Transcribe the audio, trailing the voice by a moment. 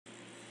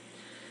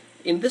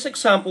In this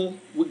example,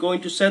 we're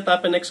going to set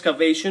up an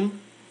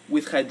excavation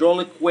with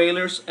hydraulic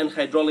whalers and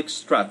hydraulic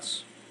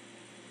struts.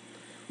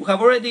 We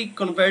have already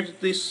converted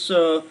this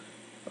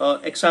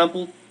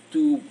example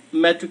to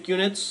metric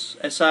units,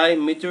 SI,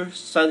 meter,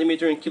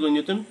 centimeter, and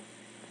kilonewton.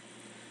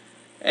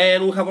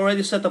 And we have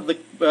already set up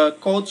the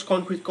codes,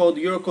 concrete code,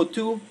 Eurocode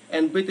 2,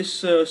 and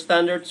British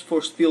standards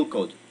for steel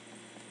code.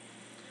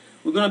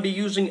 We're going to be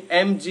using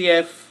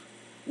MGF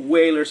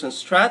whalers and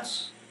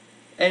struts.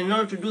 And in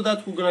order to do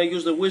that, we're going to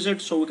use the wizard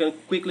so we can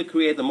quickly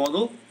create a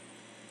model.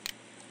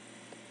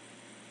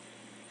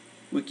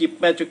 We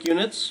keep metric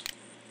units.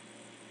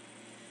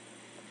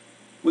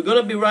 We're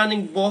going to be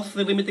running both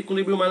the limit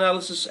equilibrium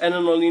analysis and a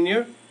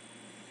nonlinear.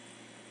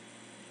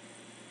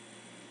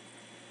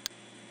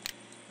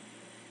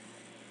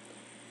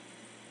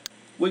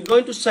 We're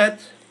going to set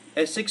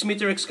a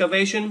 6-meter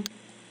excavation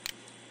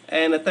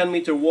and a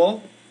 10-meter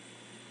wall.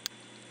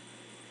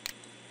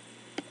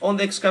 On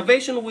the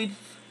excavation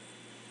width,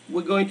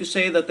 we're going to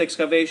say that the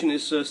excavation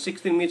is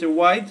 16 meter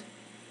wide,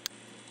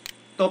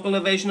 top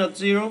elevation at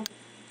 0,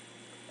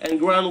 and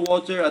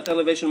groundwater at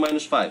elevation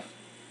 -5.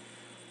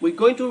 We're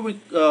going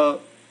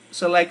to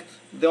select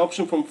the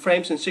option from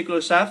frames and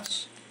circular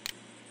shafts.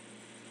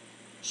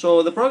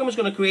 So the program is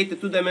going to create the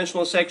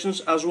two-dimensional sections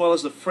as well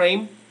as the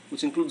frame,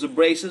 which includes the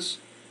braces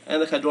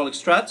and the hydraulic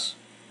struts.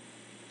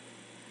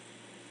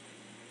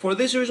 For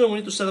this reason, we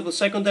need to set up the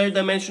secondary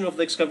dimension of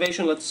the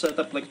excavation. Let's set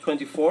up like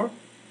 24.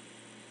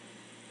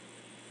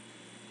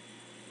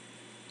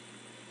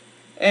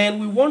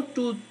 And we're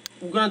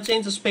going to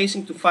change the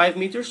spacing to 5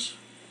 meters.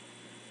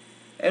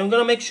 And we're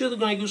going to make sure that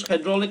we're going to use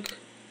hydraulic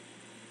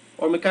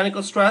or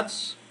mechanical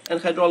struts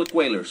and hydraulic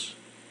whalers.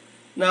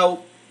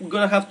 Now, we're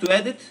going to have to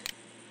edit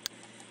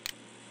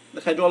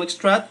the hydraulic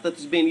strut that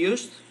is being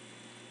used.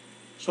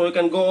 So we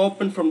can go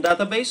open from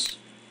database,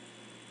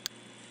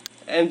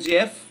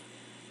 MGF,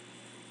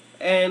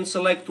 and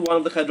select one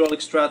of the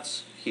hydraulic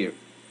struts here,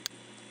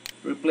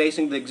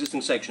 replacing the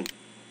existing section.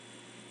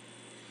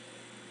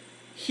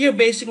 Here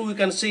basically we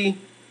can see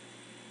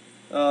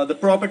the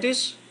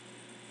properties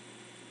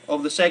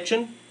of the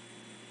section.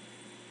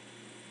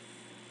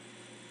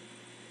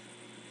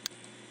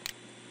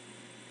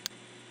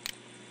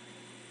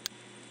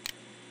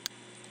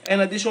 And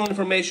additional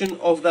information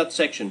of that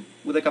section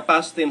with the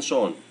capacity and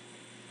so on.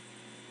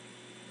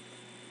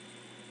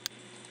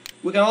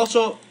 We can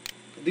also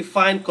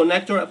define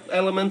connector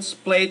elements,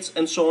 plates,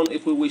 and so on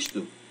if we wish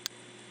to.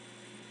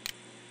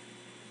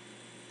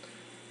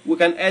 We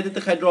can edit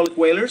the hydraulic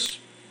whalers.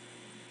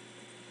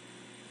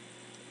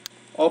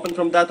 Open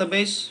from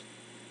database,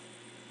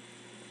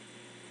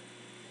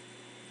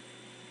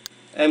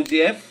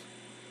 MGF.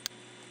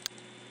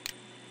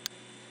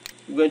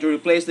 We're going to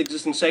replace the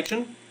existing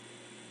section.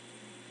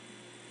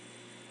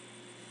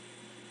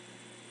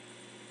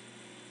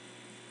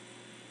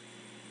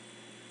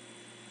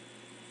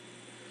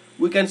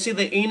 We can see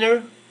the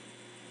inner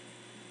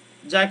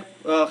jack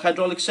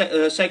hydraulic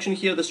section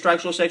here, the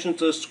structural section,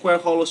 the square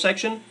hollow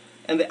section,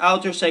 and the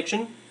outer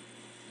section.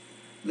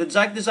 The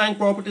jack design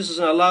properties is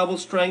an allowable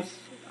strength,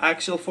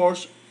 axial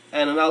force,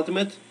 and an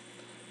ultimate,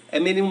 a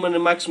minimum and a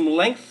maximum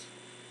length.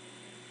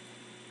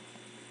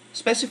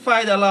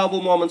 Specify the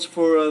allowable moments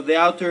for the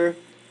outer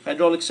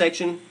hydraulic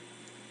section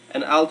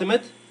and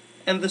ultimate,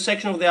 and the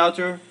section of the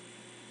outer,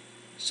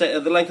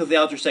 the length of the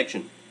outer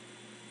section.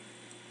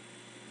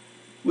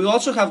 We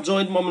also have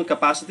joint moment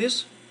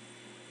capacities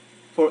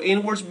for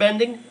inwards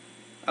bending,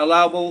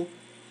 allowable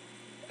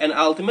and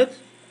ultimate,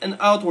 and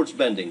outwards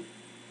bending.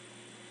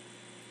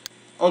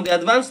 On the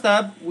Advanced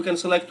tab, we can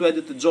select to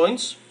edit the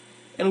joints,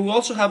 and we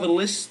also have a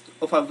list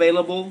of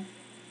available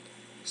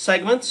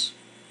segments.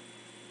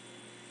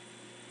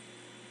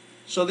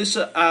 So this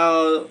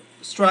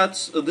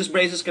struts, these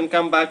braces can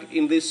come back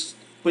in these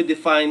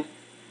predefined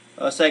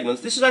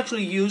segments. This is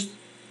actually used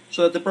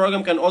so that the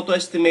program can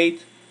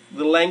auto-estimate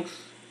the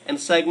length and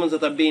segments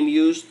that are being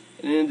used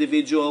in an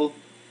individual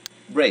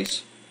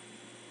brace.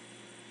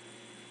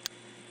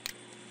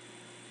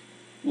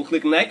 We'll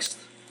click Next.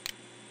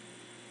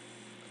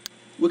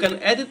 We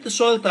can edit the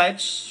soil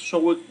types, so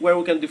where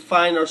we can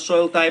define our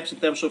soil types in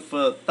terms of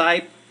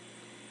type,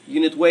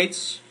 unit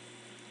weights,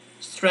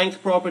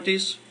 strength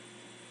properties,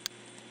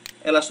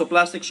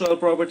 elastoplastic soil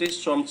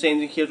properties, so I'm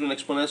changing here to an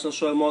exponential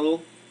soil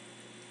model.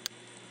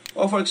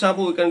 Or for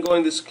example, we can go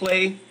in this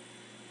clay,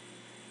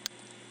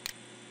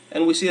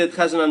 and we see that it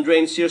has an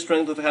undrained shear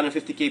strength of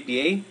 150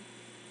 kPa.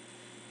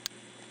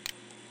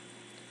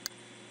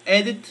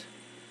 Edit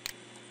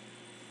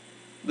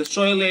the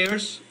soil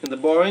layers in the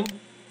boring.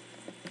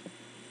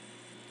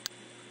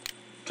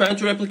 Trying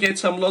to replicate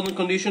some loading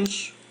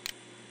conditions.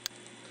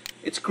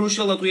 It's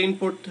crucial that we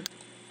input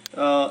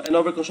an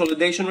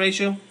over-consolidation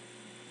ratio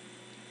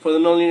for the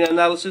nonlinear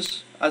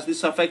analysis, as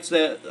this affects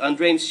the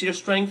undrained shear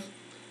strength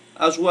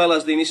as well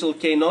as the initial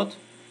K0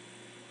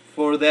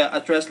 for the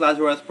at rest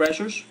lateral earth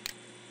pressures.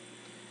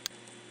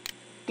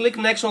 Click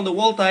Next on the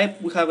wall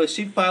type. We have a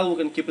sheet pile, we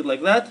can keep it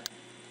like that.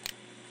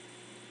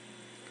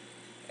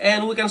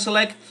 And we can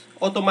select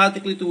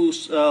automatically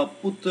to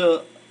put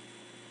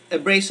a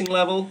bracing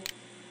level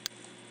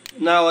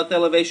now at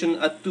elevation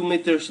at 2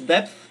 meters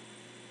depth,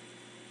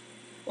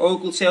 or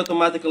we could say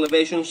automatic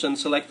elevations and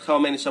select how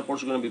many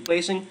supports we're going to be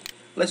placing.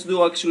 Let's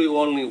do actually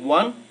only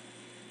one.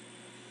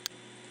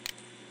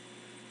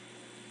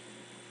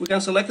 We can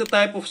select the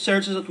type of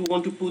searches that we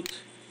want to put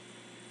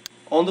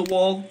on the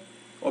wall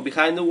or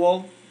behind the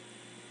wall,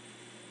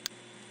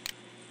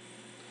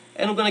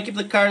 and we're going to keep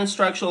the current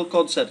structural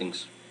code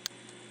settings.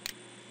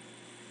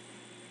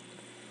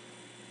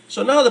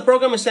 So now the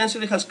program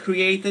essentially has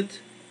created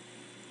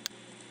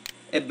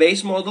a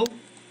base model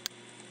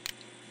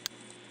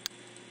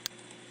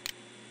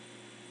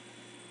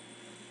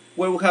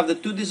where we have the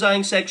 2D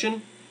design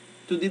section.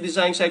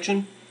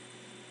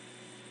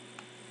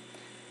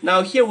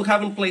 Now here we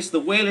haven't placed the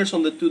whalers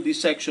on the 2D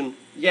section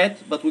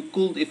yet, but we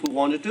could if we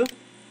wanted to.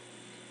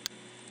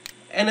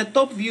 And a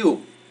top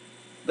view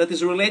that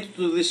is related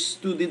to this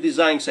 2D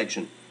design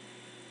section.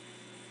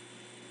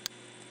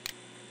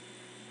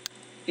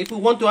 If we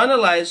want to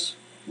analyze,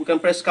 we can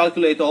press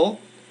calculate all,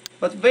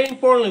 but very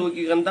importantly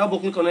we can double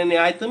click on any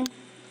item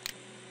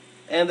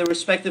and the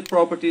respective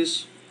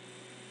properties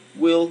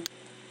will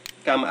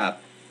come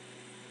up.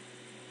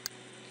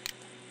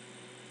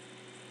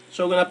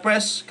 So we're going to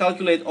press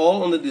calculate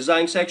all on the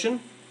design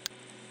section.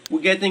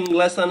 We're getting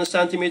less than a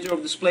centimeter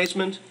of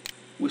displacement.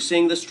 We're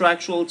seeing the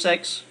structural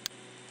checks.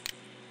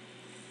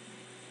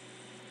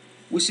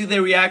 We see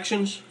the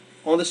reactions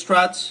on the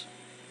struts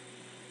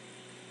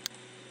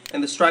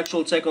and the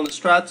structural check on the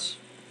struts.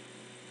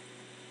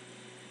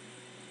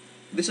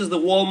 This is the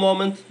wall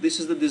moment. This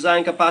is the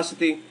design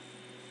capacity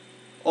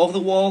of the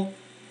wall.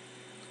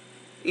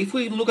 If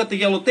we look at the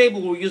yellow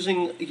table, we're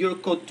using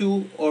Eurocode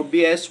 2 or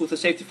BS with a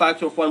safety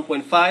factor of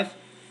 1.5.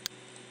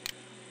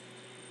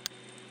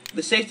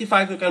 The safety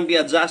factor can be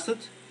adjusted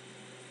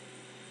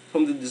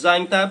from the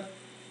design tab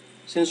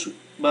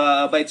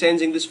by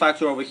changing this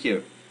factor over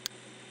here.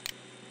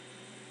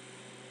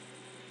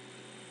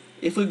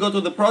 If we go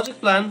to the project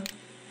plan,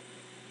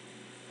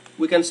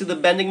 we can see the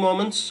bending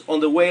moments on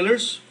the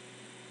whalers.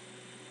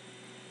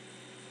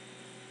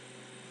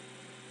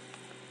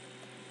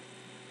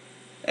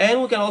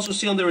 And we can also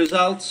see on the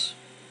results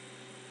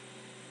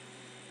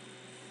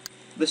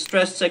the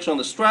stress checks on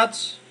the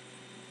struts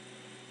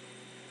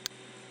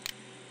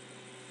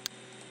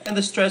and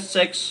the stress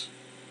checks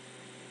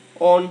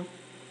on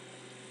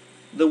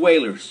the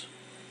whalers.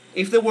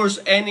 If there was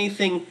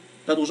anything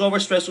that was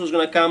overstressed, it was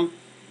going to come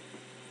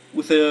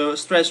with a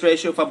stress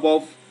ratio of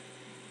above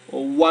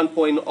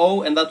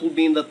 1.0, and that would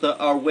mean that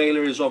our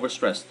whaler is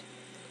overstressed.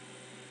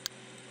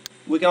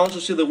 We can also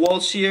see the wall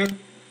shear,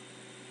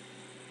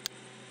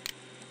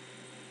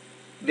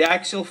 the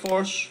axial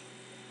force,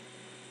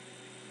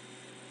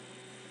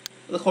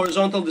 the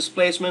horizontal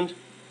displacement,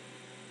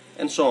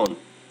 and so on.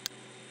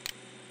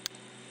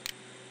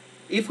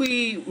 If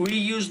we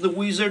reuse the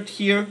wizard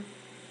here,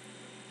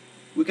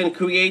 we can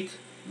create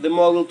the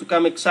model to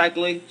come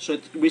exactly, so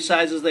it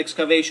resizes the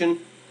excavation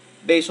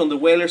based on the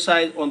whaler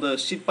size, on the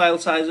sheet pile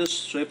sizes.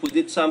 So if we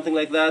did something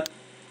like that,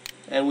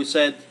 and we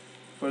said,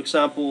 for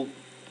example,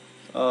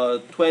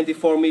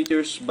 24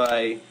 meters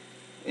by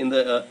in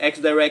the X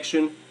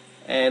direction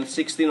and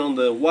 16 on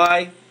the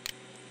Y,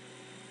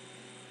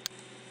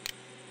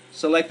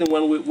 selecting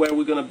where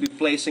we're going to be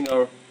placing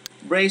our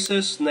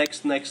braces,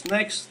 next.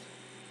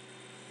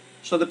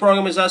 So the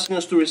program is asking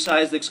us to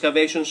resize the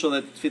excavation so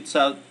that it fits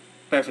out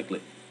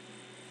perfectly.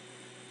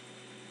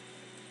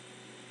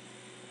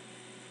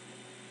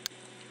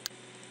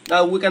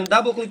 Now we can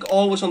double click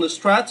always on the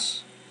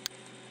struts,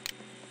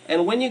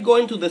 and when you go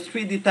into the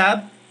 3D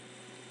tab,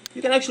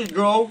 you can actually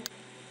draw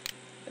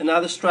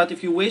another strut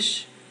if you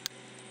wish.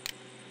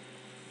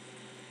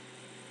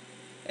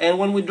 And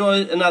when we draw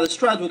another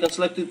strut, we can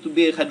select it to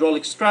be a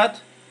hydraulic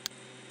strut,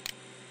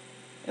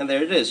 and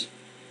there it is.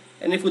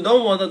 And if we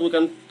don't want that, we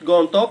can go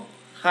on top,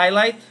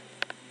 highlight,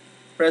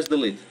 press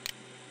delete.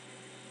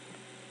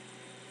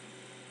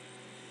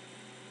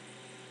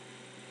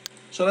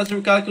 So let's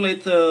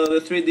recalculate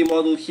the 3D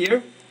model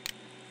here.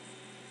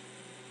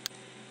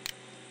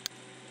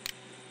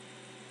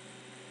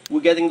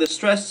 We're getting the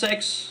stress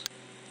checks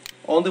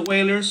on the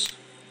whalers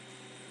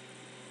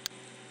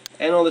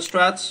and on the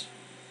struts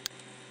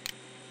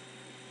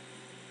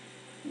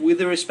with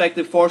the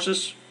respective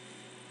forces.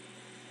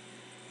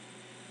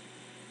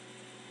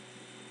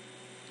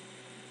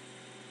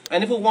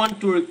 And if we want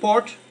to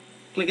report,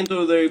 click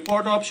into the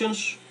report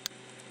options.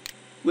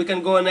 We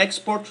can go and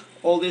export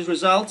all these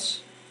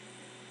results.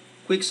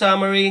 Quick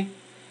summary.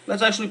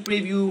 Let's actually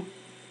preview.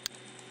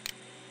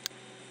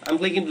 I'm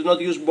clicking to not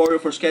use border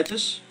for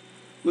sketches.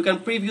 We can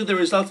preview the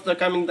results that are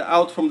coming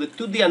out from the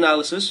 2D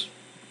analysis.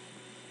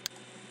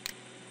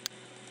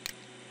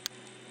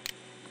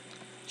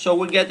 So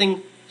we're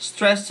getting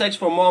stress checks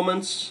for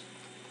moments,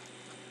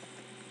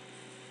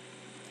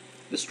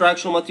 the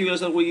structural materials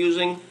that we're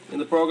using in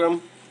the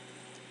program,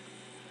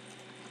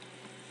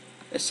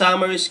 a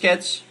summary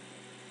sketch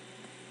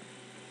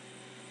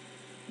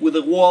with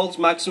the walls,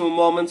 maximum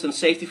moments, and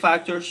safety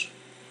factors,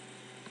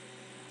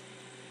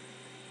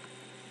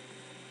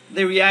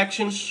 the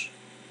reactions,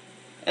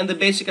 and the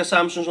basic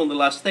assumptions on the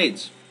last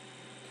stage.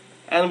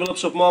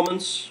 envelopes of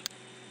moments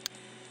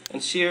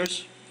and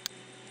shears,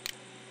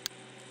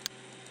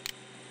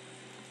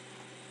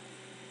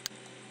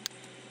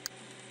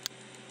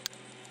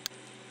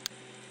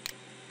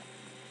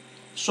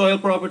 soil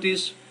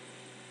properties,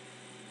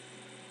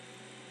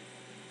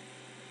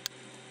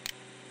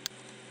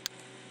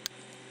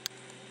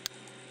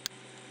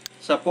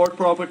 support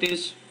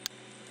properties,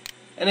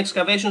 and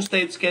excavation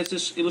state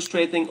sketches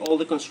illustrating all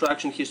the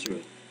construction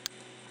history.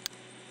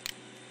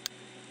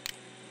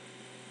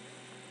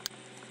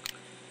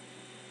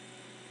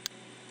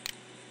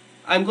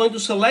 I'm going to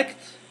select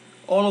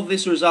all of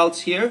these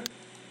results here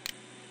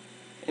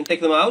and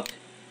take them out,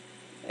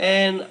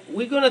 and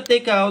we're going to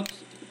take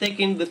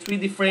in the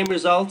 3D frame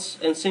results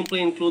and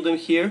simply include them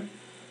here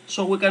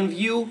so we can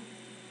view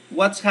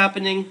what's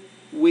happening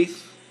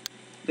with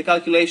the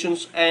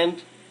calculations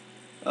and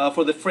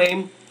for the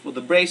frame, for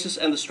the braces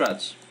and the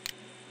struts.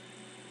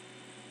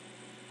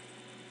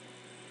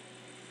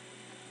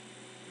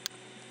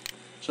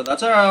 So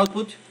that's our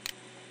output.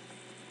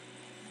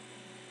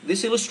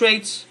 This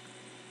illustrates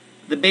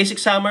the basic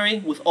summary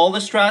with all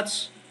the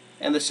struts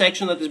and the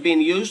section that is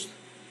being used.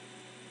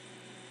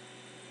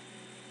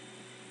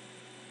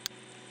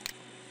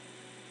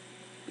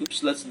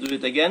 Oops, let's do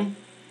it again.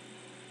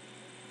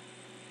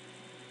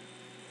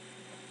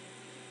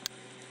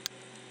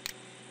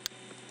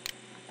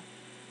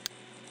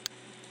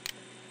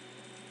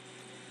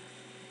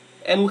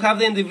 And we have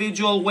the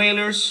individual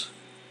whalers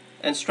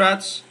and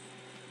struts.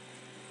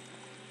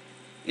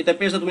 It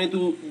appears that we need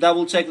to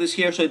double check this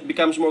here so it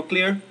becomes more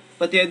clear.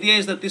 But the idea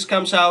is that this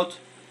comes out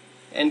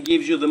and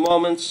gives you the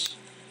moments,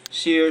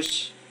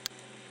 shears,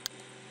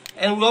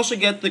 and we also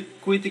get the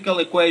critical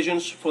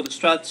equations for the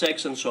strut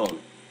checks and so on.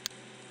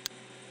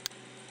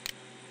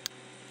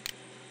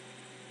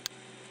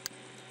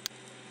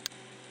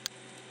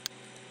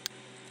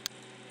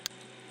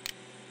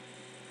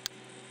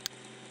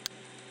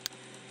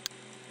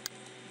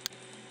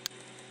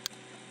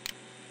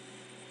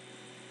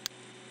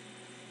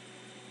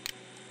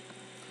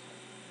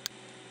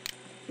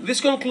 This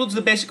concludes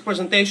the basic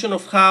presentation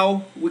of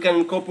how we can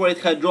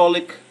incorporate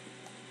hydraulic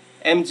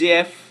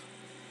MGF,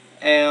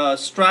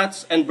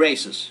 struts and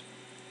braces.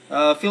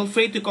 Feel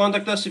free to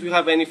contact us if you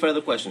have any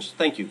further questions.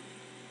 Thank you.